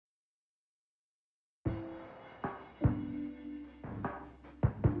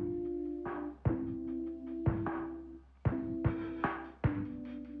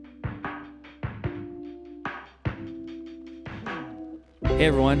Hey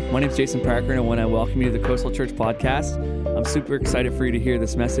everyone, my name is Jason Parker, and I want to welcome you to the Coastal Church Podcast. I'm super excited for you to hear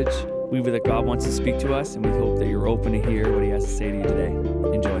this message. We believe that God wants to speak to us, and we hope that you're open to hear what He has to say to you today.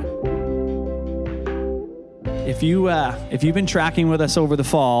 Enjoy. If you've been tracking with us over the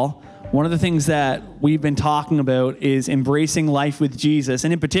fall, one of the things that we've been talking about is embracing life with Jesus.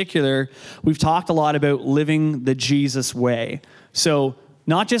 And in particular, we've talked a lot about living the Jesus way. So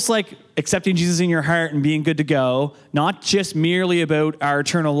not just like accepting Jesus in your heart and being good to go, not just merely about our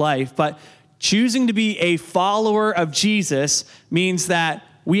eternal life, but choosing to be a follower of Jesus means that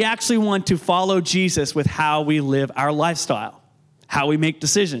we actually want to follow Jesus with how we live our lifestyle, how we make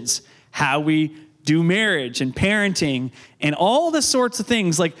decisions, how we do marriage and parenting and all the sorts of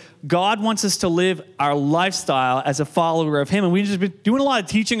things. Like God wants us to live our lifestyle as a follower of Him. And we've just been doing a lot of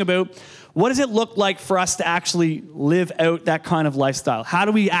teaching about what does it look like for us to actually live out that kind of lifestyle? How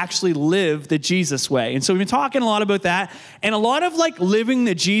do we actually live the Jesus way? And so we've been talking a lot about that. And a lot of like living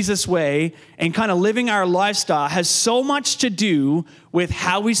the Jesus way and kind of living our lifestyle has so much to do with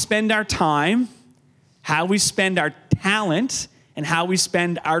how we spend our time, how we spend our talent, and how we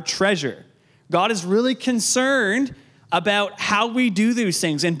spend our treasure. God is really concerned about how we do these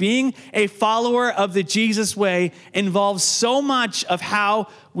things. And being a follower of the Jesus way involves so much of how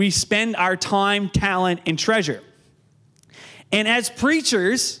we spend our time, talent, and treasure. And as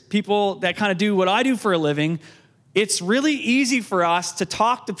preachers, people that kind of do what I do for a living, it's really easy for us to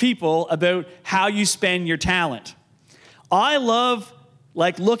talk to people about how you spend your talent. I love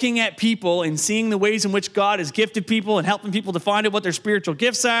like looking at people and seeing the ways in which God has gifted people and helping people to find out what their spiritual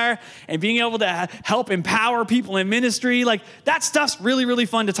gifts are and being able to help empower people in ministry. Like that stuff's really, really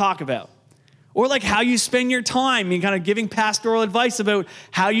fun to talk about. Or like how you spend your time and kind of giving pastoral advice about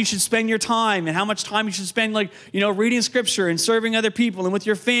how you should spend your time and how much time you should spend like, reading scripture and serving other people and with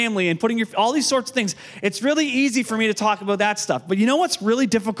your family and putting all these sorts of things. It's really easy for me to talk about that stuff. But you know what's really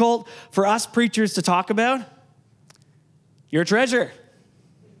difficult for us preachers to talk about? Your treasure.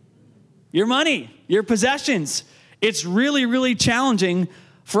 Your money, your possessions. It's really, really challenging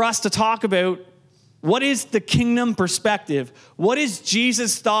for us to talk about what is the kingdom perspective? What is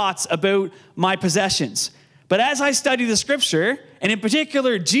Jesus' thoughts about my possessions? But as I study the scripture, and in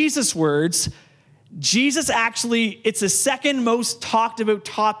particular Jesus' words, Jesus actually, it's the second most talked about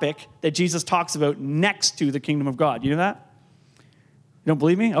topic that Jesus talks about next to the kingdom of God. You know that? You don't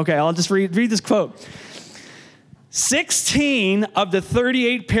believe me? Okay, I'll just read this quote. 16 of the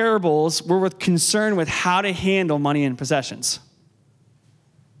 38 parables were with concern with how to handle money and possessions.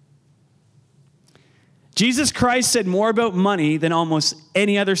 Jesus Christ said more about money than almost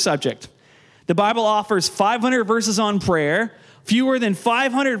any other subject. The Bible offers 500 verses on prayer, fewer than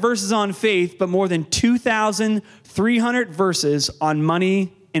 500 verses on faith, but more than 2,300 verses on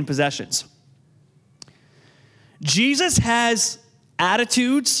money and possessions. Jesus has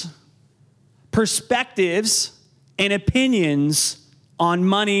attitudes, perspectives, and opinions on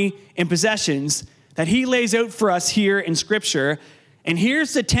money and possessions that He lays out for us here in Scripture. And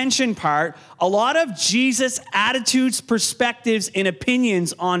here's the tension part. A lot of Jesus' attitudes, perspectives, and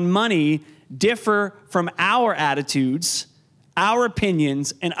opinions on money differ from our attitudes, our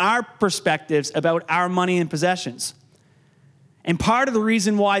opinions, and our perspectives about our money and possessions. And part of the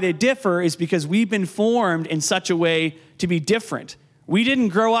reason why they differ is because we've been formed in such a way to be different. We didn't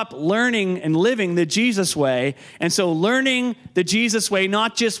grow up learning and living the Jesus way. And so learning the Jesus way,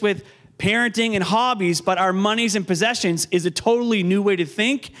 not just with parenting and hobbies, but our monies and possessions is a totally new way to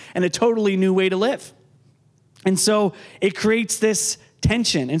think and a totally new way to live. And so it creates this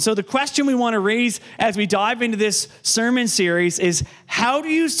tension. And so the question we want to raise as we dive into this sermon series is, how do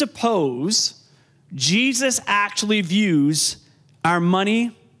you suppose Jesus actually views our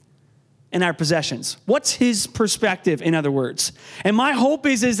money and our possessions? What's His perspective, in other words? And my hope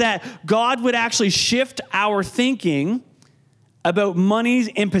is that God would actually shift our thinking about money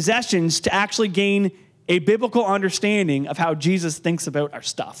and possessions to actually gain a biblical understanding of how Jesus thinks about our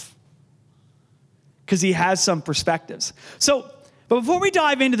stuff. Because He has some perspectives. But before we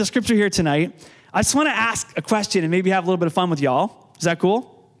dive into the scripture here tonight, I just want to ask a question and maybe have a little bit of fun with y'all. Is that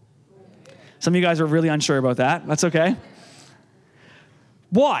cool? Some of you guys are really unsure about that. That's okay.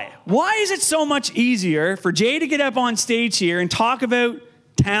 Why? Why is it so much easier for Jay to get up on stage here and talk about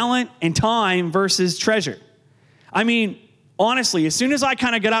talent and time versus treasure? I mean, honestly, as soon as I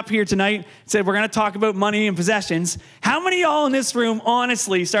kind of got up here tonight and said we're going to talk about money and possessions, how many of y'all in this room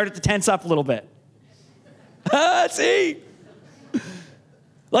honestly started to tense up a little bit? See?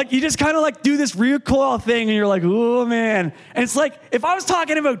 Like you just kind of like do this recoil thing and you're like, oh man. And it's like, if I was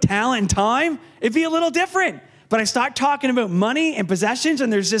talking about talent and time, it'd be a little different. But I start talking about money and possessions,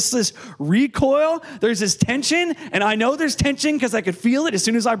 and there's just this recoil. There's this tension, and I know there's tension because I could feel it as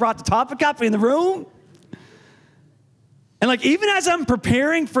soon as I brought the topic up in the room. And like, even as I'm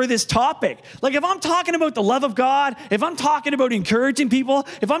preparing for this topic, like if I'm talking about the love of God, if I'm talking about encouraging people,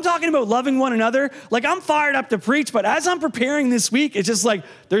 if I'm talking about loving one another, like I'm fired up to preach. But as I'm preparing this week, it's just like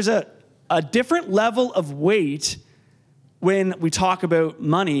there's a different level of weight when we talk about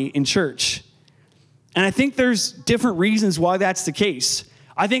money in church. And I think there's different reasons why that's the case.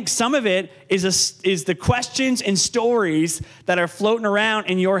 I think some of it is the questions and stories that are floating around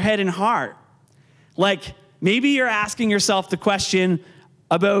in your head and heart. Like, maybe you're asking yourself the question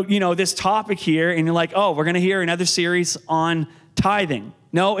about, this topic here, and you're like, oh, we're going to hear another series on tithing.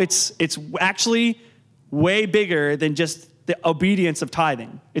 No, it's actually way bigger than just the obedience of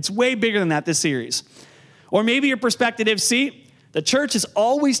tithing. It's way bigger than that, this series. Or maybe your perspective is, see, the church is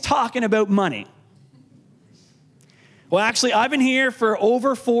always talking about money. Well, actually, I've been here for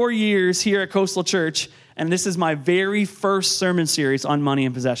over 4 years here at Coastal Church, and this is my very first sermon series on money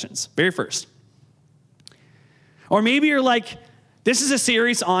and possessions. Very first. Or maybe you're like, this is a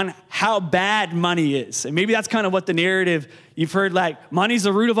series on how bad money is. And maybe that's kind of what the narrative you've heard, like, money's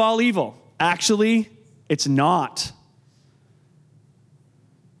the root of all evil. Actually, it's not.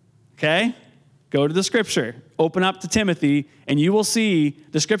 Okay? Go to the scripture. Open up to Timothy, and you will see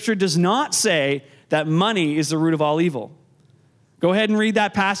the scripture does not say that money is the root of all evil. Go ahead and read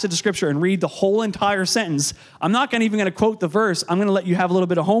that passage of scripture and read the whole entire sentence. I'm not even going to quote the verse. I'm going to let you have a little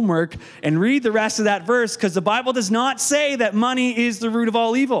bit of homework and read the rest of that verse, because the Bible does not say that money is the root of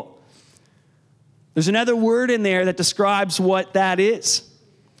all evil. There's another word in there that describes what that is.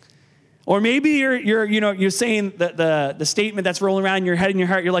 Or maybe you're saying the statement that's rolling around in your head and your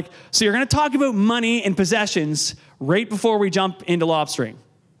heart. You're like, so you're going to talk about money and possessions right before we jump into lobstering.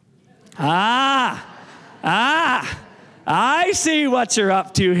 I see what you're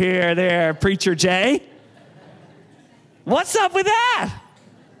up to here, there, Preacher Jay. What's up with that?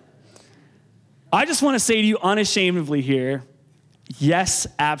 I just want to say to you unashamedly here, yes,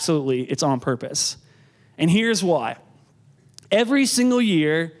 absolutely, it's on purpose. And here's why. Every single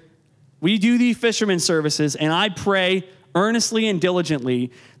year, we do these fisherman services, and I pray earnestly and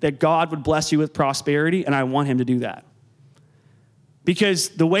diligently that God would bless you with prosperity, and I want him to do that. Because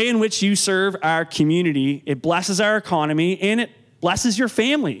the way in which you serve our community, it blesses our economy and it blesses your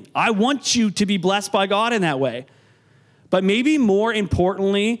family. I want you to be blessed by God in that way. But maybe more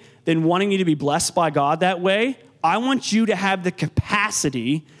importantly than wanting you to be blessed by God that way, I want you to have the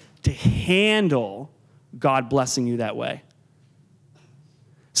capacity to handle God blessing you that way.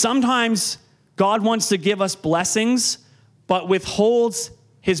 Sometimes God wants to give us blessings, but withholds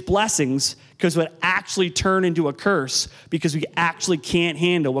his blessings because it would actually turn into a curse because we actually can't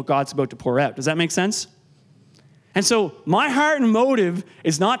handle what God's about to pour out. Does that make sense? And so my heart and motive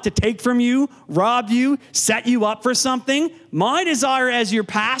is not to take from you, rob you, set you up for something. My desire as your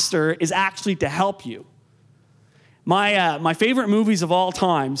pastor is actually to help you. My favorite movies of all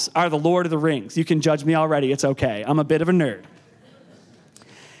times are The Lord of the Rings. You can judge me already. It's okay. I'm a bit of a nerd.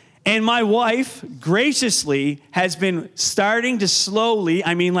 And my wife graciously has been starting to slowly,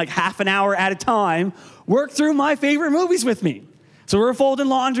 like half an hour at a time, work through my favorite movies with me. So we were folding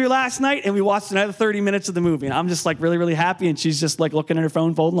laundry last night, and we watched another 30 minutes of the movie. And I'm just really, really happy, and she's just looking at her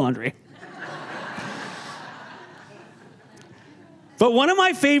phone, folding laundry. But one of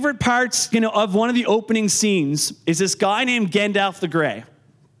my favorite parts, of one of the opening scenes is this guy named Gandalf the Grey.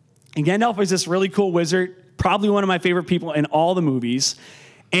 And Gandalf is this really cool wizard, probably one of my favorite people in all the movies.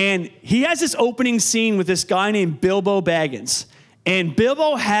 And he has this opening scene with this guy named Bilbo Baggins. And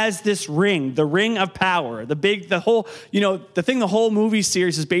Bilbo has this ring, the ring of power, the thing the whole movie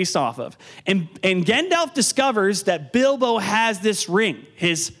series is based off of. And Gandalf discovers that Bilbo has this ring,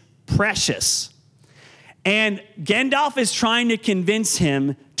 his precious. And Gandalf is trying to convince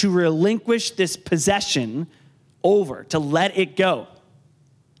him to relinquish this possession to let it go.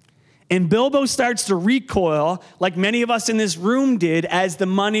 And Bilbo starts to recoil like many of us in this room did as the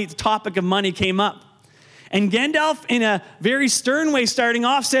topic of money came up. And Gandalf, in a very stern way starting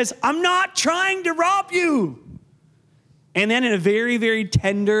off, says, I'm not trying to rob you. And then in a very, very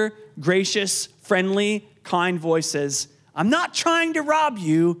tender, gracious, friendly, kind voice says, I'm not trying to rob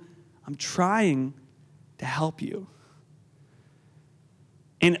you. I'm trying to help you.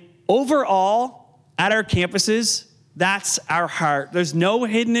 And overall, at our campuses, that's our heart. There's no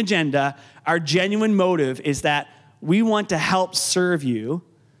hidden agenda. Our genuine motive is that we want to help serve you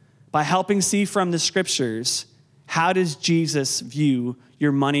by helping see from the scriptures, how does Jesus view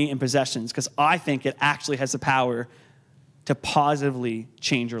your money and possessions? Because I think it actually has the power to positively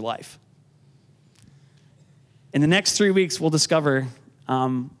change your life. In the next 3 weeks, we'll discover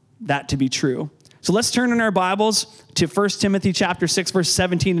that to be true. So let's turn in our Bibles to 1 Timothy chapter 6, verse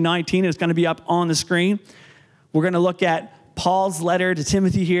 17 to 19. It's going to be up on the screen. We're going to look at Paul's letter to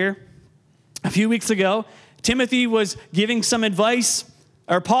Timothy here. A few weeks ago, Timothy was giving some advice,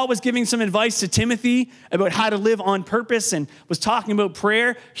 or Paul was giving some advice to Timothy about how to live on purpose and was talking about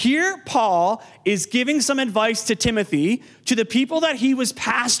prayer. Here, Paul is giving some advice to Timothy, to the people that he was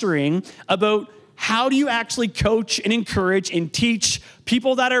pastoring, about how do you actually coach and encourage and teach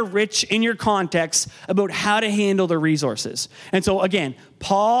people that are rich in your context about how to handle their resources. And so again,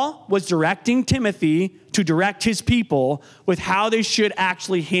 Paul was directing Timothy to direct his people with how they should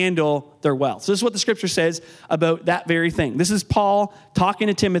actually handle their wealth. So this is what the scripture says about that very thing. This is Paul talking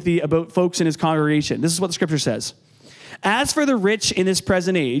to Timothy about folks in his congregation. This is what the scripture says. As for the rich in this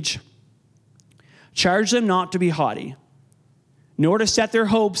present age, charge them not to be haughty, nor to set their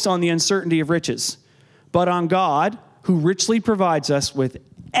hopes on the uncertainty of riches, but on God, who richly provides us with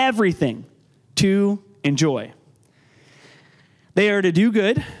everything to enjoy. They are to do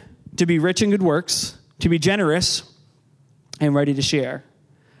good, to be rich in good works, to be generous, and ready to share,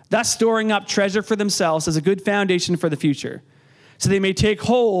 thus storing up treasure for themselves as a good foundation for the future, so they may take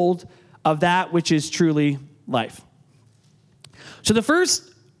hold of that which is truly life. So the first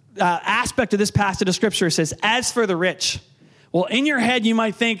aspect of this passage of Scripture says, as for the rich. Well, in your head, you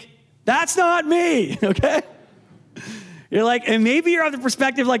might think, that's not me, okay? You're like, and maybe you're on the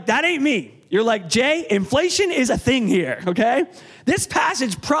perspective like, that ain't me. You're like, Jay, inflation is a thing here, okay? This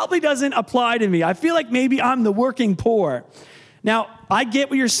passage probably doesn't apply to me. I feel like maybe I'm the working poor. Now, I get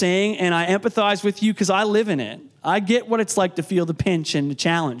what you're saying, and I empathize with you because I live in it. I get what it's like to feel the pinch and the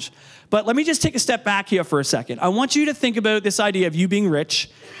challenge. But let me just take a step back here for a second. I want you to think about this idea of you being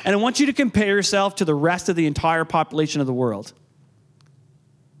rich, and I want you to compare yourself to the rest of the entire population of the world.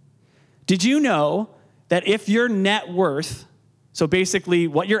 Did you know that if your net worth, so basically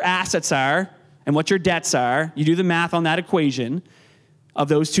what your assets are and what your debts are, you do the math on that equation of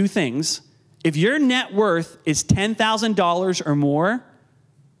those two things, if your net worth is $10,000 or more,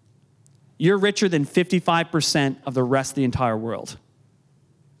 you're richer than 55% of the rest of the entire world.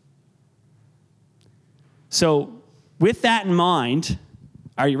 So with that in mind,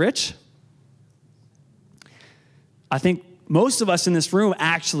 are you rich? I think most of us in this room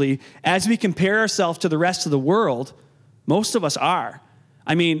actually, as we compare ourselves to the rest of the world, most of us are.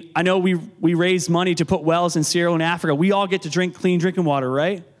 I mean, I know we raise money to put wells in Sierra Leone, Africa. We all get to drink clean drinking water,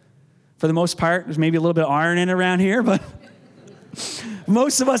 right? For the most part, there's maybe a little bit of iron in around here, but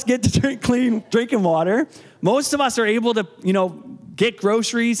most of us get to drink clean drinking water. Most of us are able to, get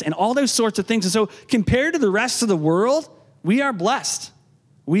groceries and all those sorts of things. And so compared to the rest of the world, we are blessed.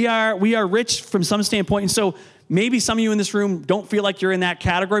 We are rich from some standpoint. And so maybe some of you in this room don't feel like you're in that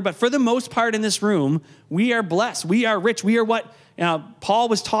category, but for the most part in this room, we are blessed. We are rich. We are what Paul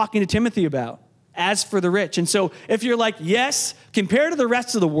was talking to Timothy about, as for the rich. And so if you're like, yes, compared to the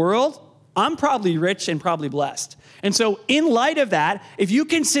rest of the world, I'm probably rich and probably blessed. And so in light of that, if you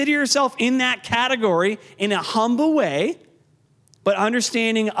consider yourself in that category in a humble way, but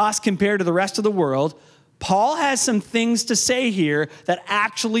understanding us compared to the rest of the world, Paul has some things to say here that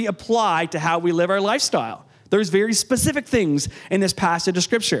actually apply to how we live our lifestyle. There's very specific things in this passage of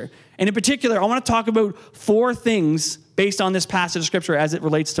Scripture. And in particular, I want to talk about 4 things based on this passage of Scripture as it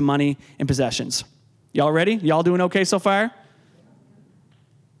relates to money and possessions. Y'all ready? Y'all doing okay so far?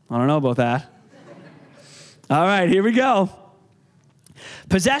 I don't know about that. All right, here we go.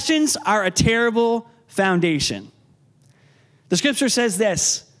 Possessions are a terrible foundation. The Scripture says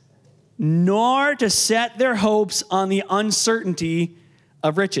this, nor to set their hopes on the uncertainty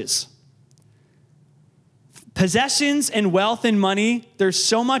of riches. Possessions and wealth and money, there's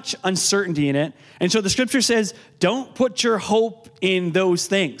so much uncertainty in it. And so the Scripture says, don't put your hope in those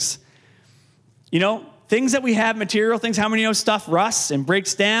things. Things that we have, material things, how many stuff rusts and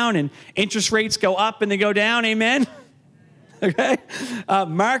breaks down and interest rates go up and they go down, amen? Okay?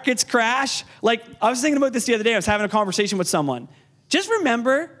 Markets crash. Like, I was thinking about this the other day. I was having a conversation with someone. Just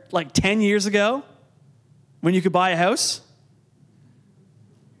remember, 10 years ago, when you could buy a house?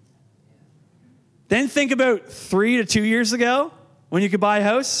 Then think about 3 to 2 years ago, when you could buy a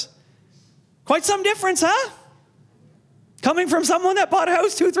house. Quite some difference, huh? Coming from someone that bought a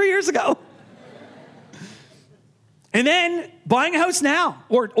house 2 or 3 years ago. And then buying a house now,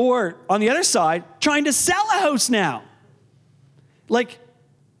 or on the other side, trying to sell a house now.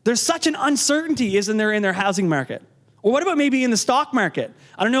 There's such an uncertainty, isn't there, in their housing market? Or what about maybe in the stock market?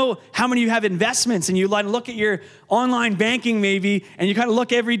 I don't know how many of you have investments and you look at your online banking maybe, and you kind of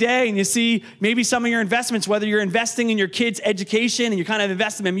look every day and you see maybe some of your investments, whether you're investing in your kids' education and you kind of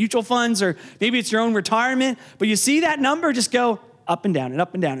invest them in mutual funds, or maybe it's your own retirement, but you see that number just go up and down and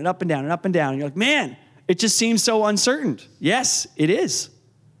up and down and up and down and up and down. And you're like, man, it just seems so uncertain. Yes, it is.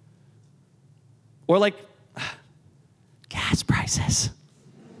 Or like gas prices.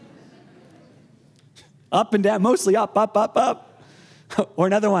 Up and down, mostly up, up, up, up. Or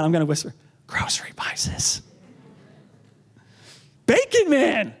another one, I'm going to whisper, grocery prices. Bacon,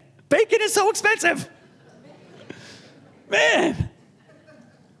 man. Bacon is so expensive. Man.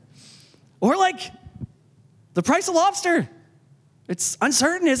 Or like the price of lobster. It's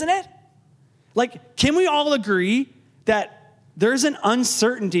uncertain, isn't it? Like, can we all agree that there's an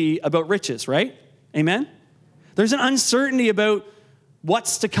uncertainty about riches, right? Amen? There's an uncertainty about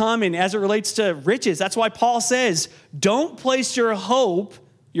what's to come, and as it relates to riches. That's why Paul says, don't place your hope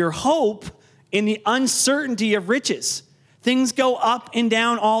in the uncertainty of riches. Things go up and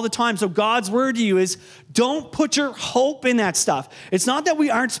down all the time. So God's word to you is, don't put your hope in that stuff. It's not that we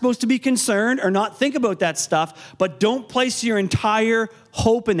aren't supposed to be concerned or not think about that stuff, but don't place your entire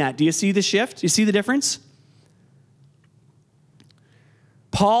hope in that. Do you see the shift? Do you see the difference?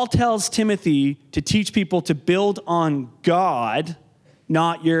 Paul tells Timothy to teach people to build on God,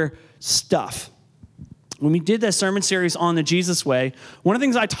 not your stuff. When we did that sermon series on the Jesus way, one of the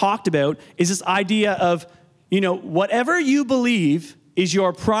things I talked about is this idea of, whatever you believe is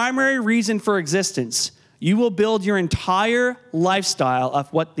your primary reason for existence, you will build your entire lifestyle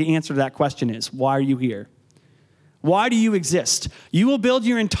of what the answer to that question is. Why are you here? Why do you exist? You will build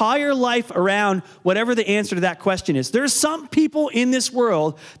your entire life around whatever the answer to that question is. There's some people in this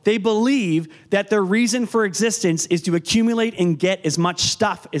world, they believe that their reason for existence is to accumulate and get as much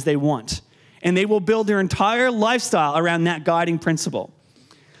stuff as they want. And they will build their entire lifestyle around that guiding principle.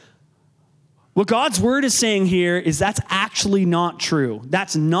 What God's word is saying here is that's actually not true.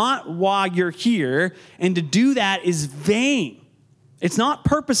 That's not why you're here. And to do that is vain. It's not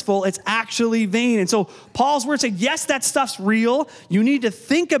purposeful, it's actually vain. And so Paul's words say, yes, that stuff's real. You need to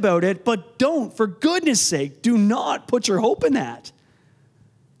think about it, but don't, for goodness sake, do not put your hope in that.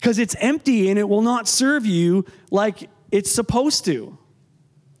 Because it's empty and it will not serve you like it's supposed to.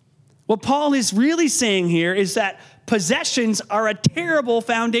 What Paul is really saying here is that possessions are a terrible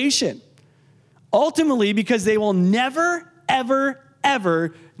foundation. Ultimately, because they will never, ever,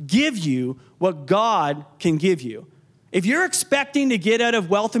 ever give you what God can give you. If you're expecting to get out of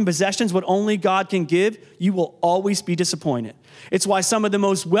wealth and possessions what only God can give, you will always be disappointed. It's why some of the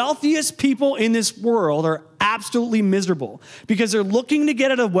most wealthiest people in this world are absolutely miserable, because they're looking to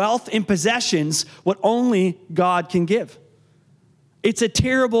get out of wealth and possessions what only God can give. It's a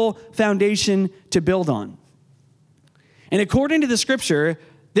terrible foundation to build on. And according to the scripture,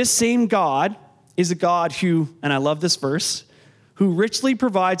 this same God is a God who, and I love this verse, who richly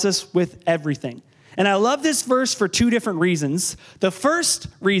provides us with everything. And I love this verse for two different reasons. The first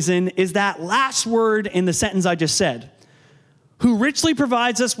reason is that last word in the sentence I just said. Who richly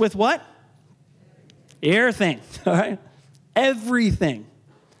provides us with what? Everything, all right? Everything.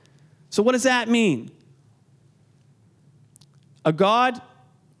 So what does that mean? A God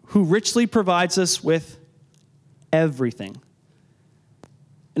who richly provides us with everything.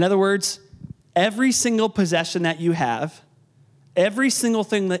 In other words, every single possession that you have, every single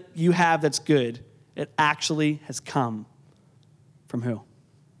thing that you have that's good, it actually has come from who?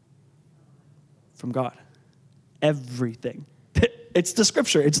 From God. Everything. It's the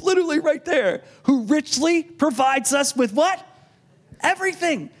scripture. It's literally right there. Who richly provides us with what?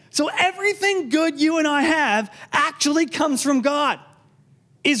 Everything. So everything good you and I have actually comes from God.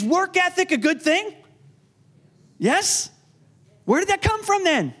 Is work ethic a good thing? Yes? Where did that come from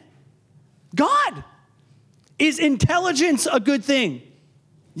then? God. Is intelligence a good thing?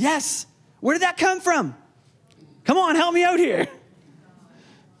 Yes. Where did that come from? Come on, help me out here.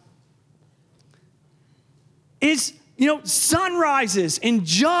 Is, sunrises and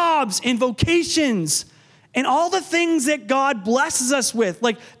jobs and vocations and all the things that God blesses us with,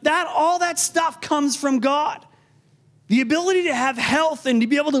 like that, all that stuff comes from God. The ability to have health and to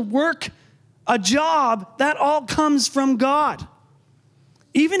be able to work a job, that all comes from God.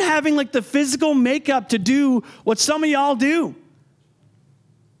 Even having like the physical makeup to do what some of y'all do,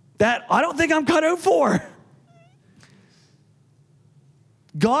 that I don't think I'm cut out for.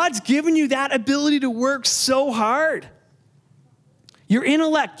 God's given you that ability to work so hard. Your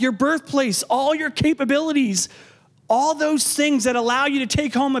intellect, your birthplace, all your capabilities, all those things that allow you to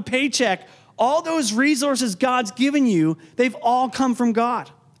take home a paycheck, all those resources God's given you, they've all come from God.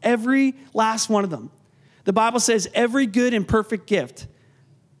 Every last one of them. The Bible says every good and perfect gift,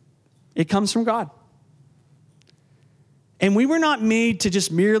 it comes from God. And we were not made to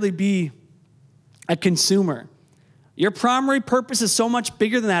just merely be a consumer. Your primary purpose is so much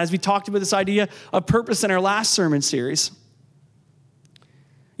bigger than that, as we talked about this idea of purpose in our last sermon series.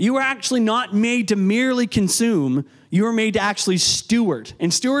 You were actually not made to merely consume. You were made to actually steward.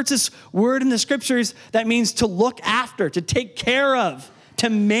 And steward's this word in the scriptures that means to look after, to take care of, to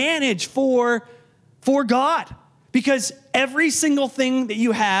manage for God. Because every single thing that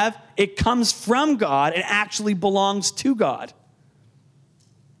you have, it comes from God and actually belongs to God.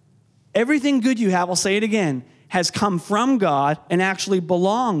 Everything good you have, I'll say it again, has come from God and actually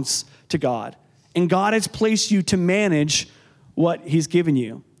belongs to God. And God has placed you to manage what he's given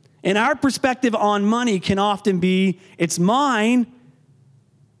you. And our perspective on money can often be, it's mine,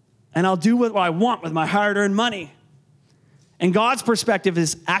 and I'll do what I want with my hard-earned money. And God's perspective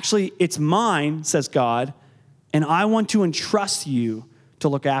is actually, it's mine, says God, and I want to entrust you to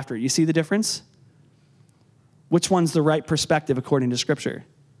look after it. You see the difference? Which one's the right perspective according to Scripture?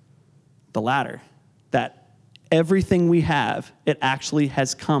 The latter. That everything we have, it actually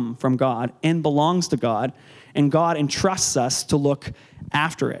has come from God and belongs to God, and God entrusts us to look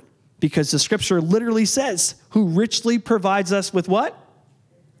after it. Because the Scripture literally says, who richly provides us with what?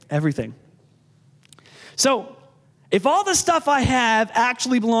 Everything. So, if all the stuff I have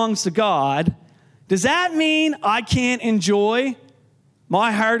actually belongs to God, does that mean I can't enjoy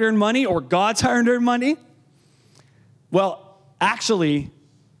my hard-earned money or God's hard-earned money? Well, actually,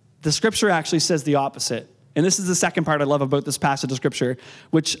 the Scripture actually says the opposite. And this is the second part I love about this passage of Scripture,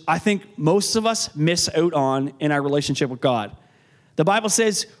 which I think most of us miss out on in our relationship with God. The Bible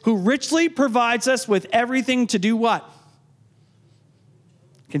says, who richly provides us with everything to do what?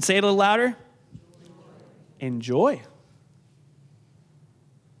 Can say it a little louder? Enjoy.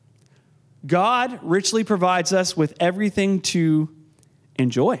 God richly provides us with everything to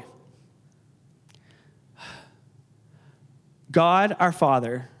enjoy. God, our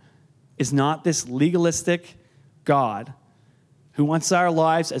Father, is not this legalistic God who wants our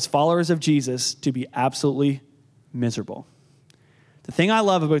lives as followers of Jesus to be absolutely miserable. The thing I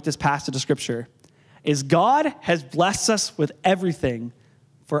love about this passage of Scripture is God has blessed us with everything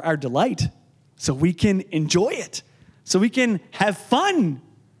for our delight, so we can enjoy it, so we can have fun,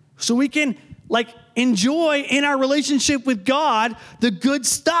 so we can enjoy in our relationship with God the good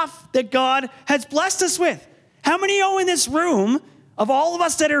stuff that God has blessed us with. How many know in this room, of all of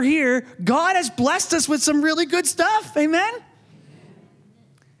us that are here, God has blessed us with some really good stuff, amen?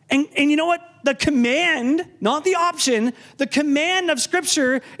 And you know what? The command, not the option, the command of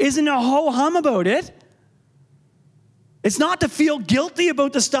Scripture isn't a ho-hum about it. It's not to feel guilty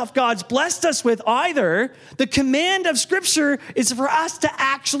about the stuff God's blessed us with either. The command of Scripture is for us to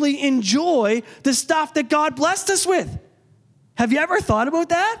actually enjoy the stuff that God blessed us with. Have you ever thought about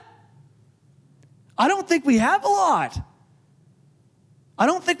that? I don't think we have a lot. I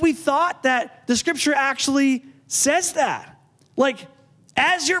don't think we thought that the Scripture actually says that.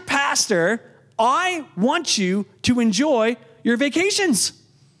 As your pastor, I want you to enjoy your vacations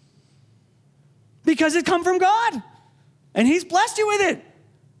because it come from God and he's blessed you with it.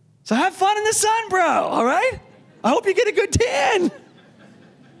 So have fun in the sun, bro, all right? I hope you get a good tan.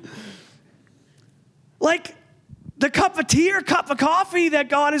 The cup of tea or cup of coffee that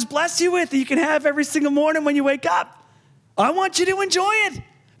God has blessed you with that you can have every single morning when you wake up. I want you to enjoy it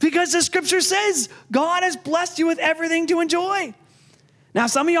because the Scripture says God has blessed you with everything to enjoy. Now,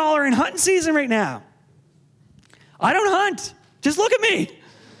 some of y'all are in hunting season right now. I don't hunt. Just look at me.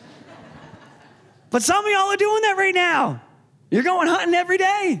 But some of y'all are doing that right now. You're going hunting every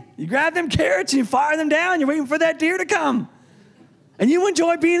day. You grab them carrots and you fire them down. You're waiting for that deer to come. And you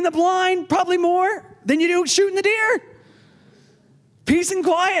enjoy being in the blind probably more than you do shooting the deer. Peace and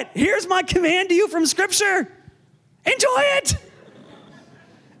quiet. Here's my command to you from Scripture. Enjoy it.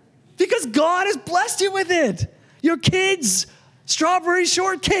 Because God has blessed you with it. Your kids, strawberry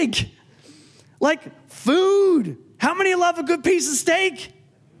shortcake. Food. How many love a good piece of steak?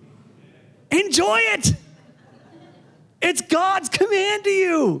 Enjoy it. It's God's command to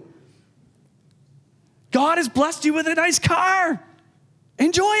you. God has blessed you with a nice car.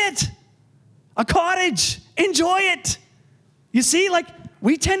 Enjoy it. A cottage. Enjoy it. You see,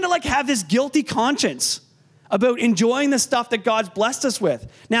 we tend to have this guilty conscience about enjoying the stuff that God's blessed us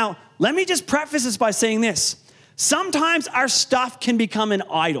with. Now, let me just preface this by saying this. Sometimes our stuff can become an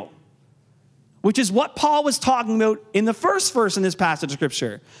idol, which is what Paul was talking about in the first verse in this passage of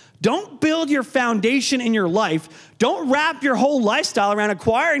Scripture. Don't build your foundation in your life. Don't wrap your whole lifestyle around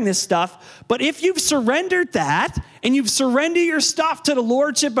acquiring this stuff. But if you've surrendered that and you've surrendered your stuff to the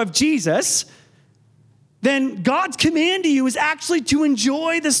lordship of Jesus, then God's command to you is actually to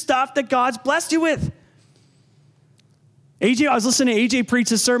enjoy the stuff that God's blessed you with. I was listening to AJ preach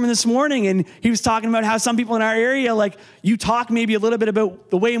his sermon this morning, and he was talking about how some people in our area, like, you talk maybe a little bit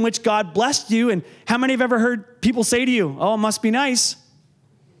about the way in which God blessed you, and how many have ever heard people say to you, oh, it must be nice?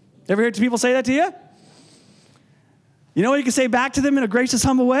 Ever heard people say that to you? You know what you can say back to them in a gracious,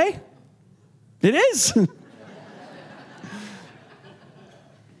 humble way? It is.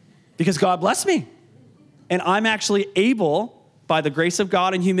 Because God blessed me. And I'm actually able, by the grace of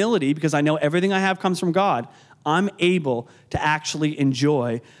God and humility, because I know everything I have comes from God, I'm able to actually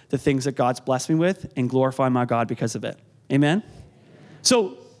enjoy the things that God's blessed me with and glorify my God because of it. Amen?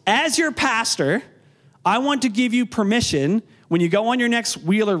 So, as your pastor, I want to give you permission when you go on your next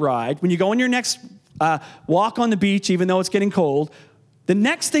wheeler ride, when you go on your next walk on the beach, even though it's getting cold, the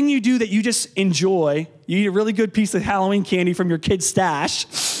next thing you do that you just enjoy, you eat a really good piece of Halloween candy from your kid's stash,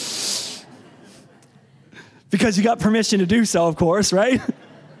 because you got permission to do so, of course, right?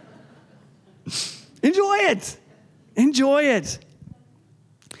 Enjoy it. Enjoy it.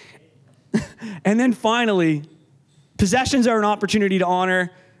 And then finally, possessions are an opportunity to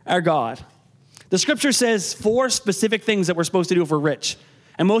honor our God. The scripture says 4 specific things that we're supposed to do if we're rich.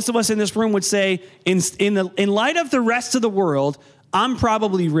 And most of us in this room would say, in light of the rest of the world, I'm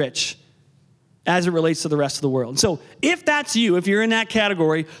probably rich as it relates to the rest of the world. So if that's you, if you're in that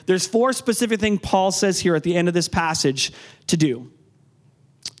category, there's 4 specific things Paul says here at the end of this passage to do.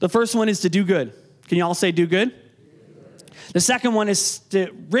 The first one is to do good. Can you all say do good? The second one is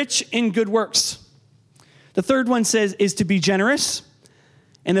to rich in good works. The third one is to be generous.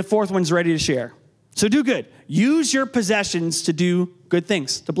 And the fourth one's ready to share. So do good. Use your possessions to do good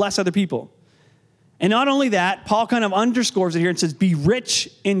things, to bless other people. And not only that, Paul kind of underscores it here and says, be rich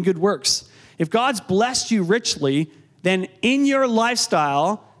in good works. If God's blessed you richly, then in your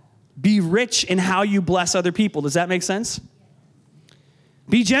lifestyle, be rich in how you bless other people. Does that make sense?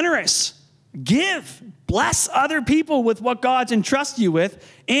 Be generous. Give. Bless other people with what God's entrusted you with,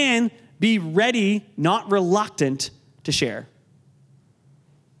 and be ready, not reluctant, to share.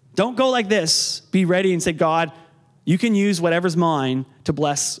 Don't go like this. Be ready and say, God, you can use whatever's mine to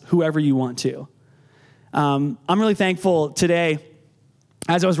bless whoever you want to. I'm really thankful today,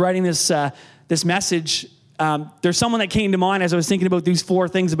 as I was writing this message, there's someone that came to mind as I was thinking about these 4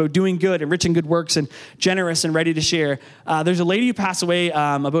 things about doing good and rich in good works and generous and ready to share. There's a lady who passed away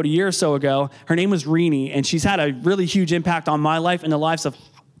about a year or so ago. Her name was Renee, and she's had a really huge impact on my life and the lives of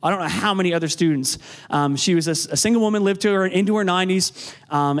I don't know how many other students. She was a single woman, lived into her 90s,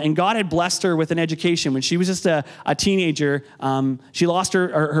 and God had blessed her with an education. When she was just a teenager, she lost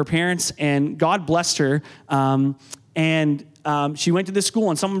her parents, and God blessed her. She went to this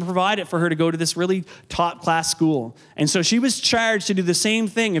school, and someone provided for her to go to this really top-class school. And so she was charged to do the same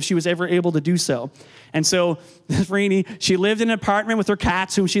thing if she was ever able to do so. And so this Renee, she lived in an apartment with her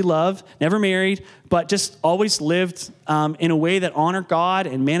cats, whom she loved, never married, but just always lived in a way that honored God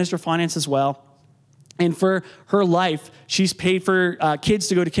and managed her finances well. And for her life, she's paid for kids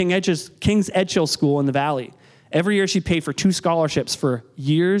to go to King's Edgehill School in the Valley. Every year she paid for 2 scholarships for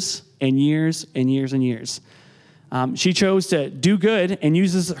years and years and years and years. She chose to do good and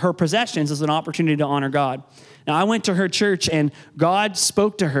uses her possessions as an opportunity to honor God. Now, I went to her church, and God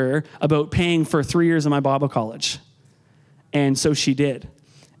spoke to her about paying for 3 years of my Bible college. And so she did.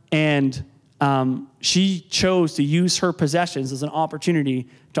 And she chose to use her possessions as an opportunity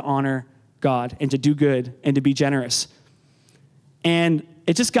to honor God and to do good and to be generous. And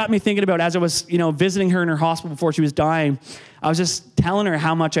it just got me thinking about, as I was, visiting her in her hospital before she was dying, I was just telling her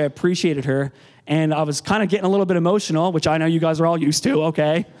how much I appreciated her. And I was kind of getting a little bit emotional, which I know you guys are all used to,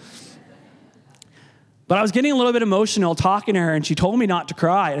 okay? But I was getting a little bit emotional talking to her, and she told me not to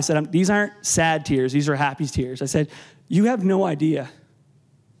cry. I said, these aren't sad tears. These are happy tears. I said, you have no idea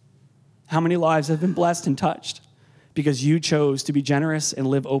how many lives have been blessed and touched because you chose to be generous and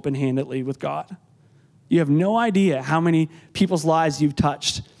live open-handedly with God. You have no idea how many people's lives you've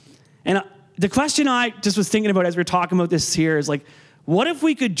touched. And the question I just was thinking about as we were talking about this here is like, what if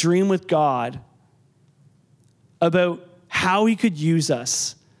we could dream with God about how he could use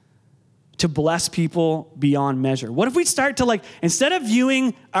us to bless people beyond measure? What if we start to instead of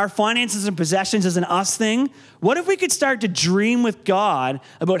viewing our finances and possessions as an us thing, what if we could start to dream with God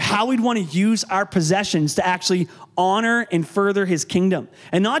about how we'd want to use our possessions to actually honor and further his kingdom?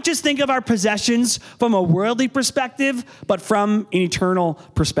 And not just think of our possessions from a worldly perspective, but from an eternal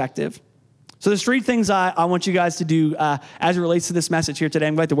perspective. So there's 3 things I want you guys to do as it relates to this message here today. I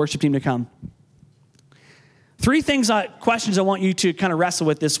invite the worship team to come. 3 questions I want you to kind of wrestle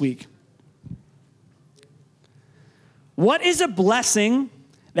with this week. What is a blessing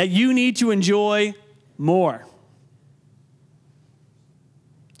that you need to enjoy more?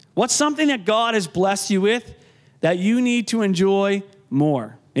 What's something that God has blessed you with that you need to enjoy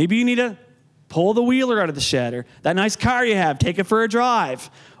more? Maybe you need to pull the wheeler out of the shed, or that nice car you have, take it for a drive,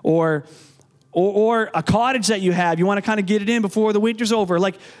 or a cottage that you have, you want to kind of get it in before the winter's over.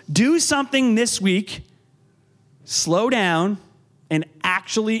 Like, do something this week, slow down, and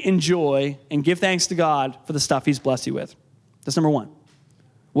actually enjoy and give thanks to God for the stuff he's blessed you with. That's number one.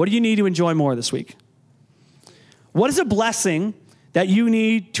 What do you need to enjoy more this week? What is a blessing that you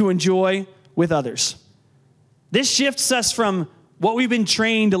need to enjoy with others? This shifts us from what we've been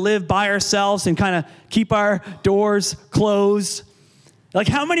trained to live by ourselves and kind of keep our doors closed. Like,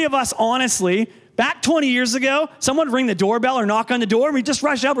 how many of us, honestly, back 20 years ago, someone would ring the doorbell or knock on the door, and we just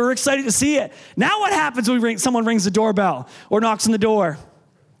rush up, we were excited to see it. Now what happens when someone rings the doorbell or knocks on the door?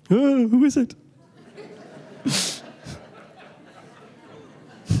 Who is it?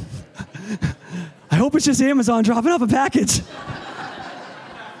 I hope it's just Amazon dropping off a package.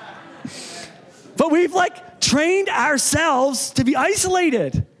 But we've trained ourselves to be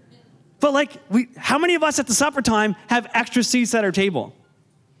isolated. But how many of us at the supper time have extra seats at our table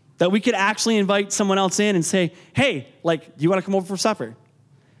that we could actually invite someone else in and say, hey, do you want to come over for supper?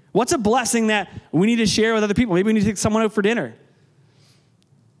 What's a blessing that we need to share with other people? Maybe we need to take someone out for dinner.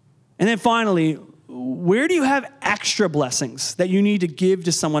 And then finally, where do you have extra blessings that you need to give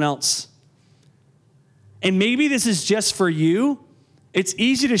to someone else? And maybe this is just for you. It's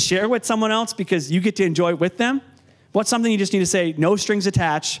easy to share with someone else because you get to enjoy it with them. What's something you just need to say, no strings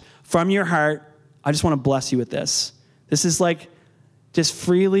attached, from your heart, I just want to bless you with this. This is just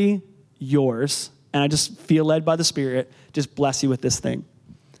freely yours, and I just feel led by the Spirit, just bless you with this thing.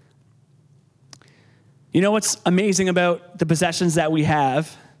 You know what's amazing about the possessions that we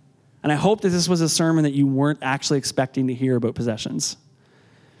have, and I hope that this was a sermon that you weren't actually expecting to hear about possessions.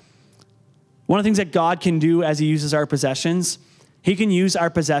 One of the things that God can do as he uses our possessions, he can use our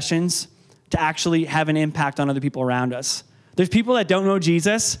possessions to actually have an impact on other people around us. There's people that don't know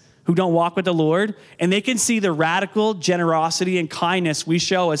Jesus, who don't walk with the Lord, and they can see the radical generosity and kindness we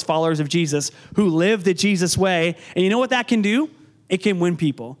show as followers of Jesus who live the Jesus way. And you know what that can do? It can win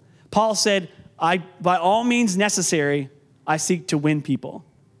people. Paul said, by all means necessary, I seek to win people.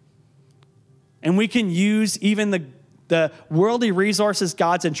 And we can use even the worldly resources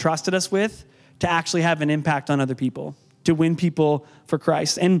God's entrusted us with to actually have an impact on other people, to win people for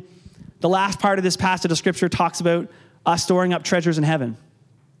Christ. And the last part of this passage of Scripture talks about us storing up treasures in heaven.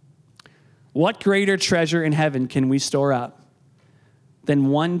 What greater treasure in heaven can we store up than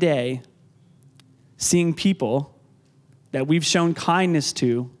one day seeing people that we've shown kindness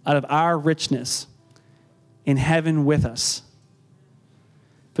to out of our richness in heaven with us?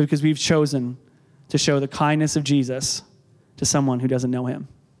 Because we've chosen to show the kindness of Jesus to someone who doesn't know him.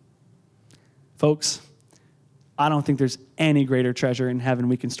 Folks, I don't think there's any greater treasure in heaven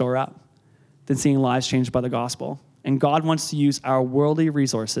we can store up than seeing lives changed by the gospel. And God wants to use our worldly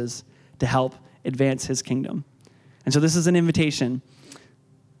resources to help advance his kingdom. And so this is an invitation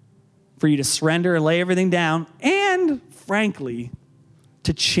for you to surrender and lay everything down, and frankly,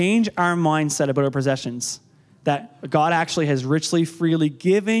 to change our mindset about our possessions, that God actually has richly, freely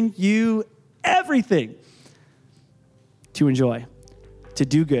given you everything to enjoy, to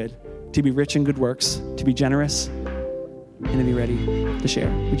do good, to be rich in good works, to be generous, and to be ready to share.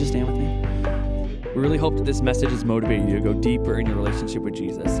 Would you stand with me? We really hope that this message has motivated you to go deeper in your relationship with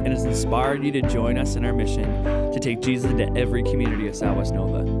Jesus and has inspired you to join us in our mission to take Jesus into every community of Southwest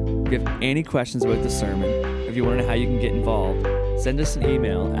Nova. If you have any questions about this sermon, or if you want to know how you can get involved, send us an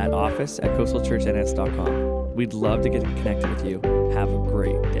email at office@coastalchurchns.com. We'd love to get connected with you. Have a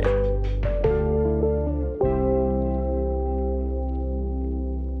great day.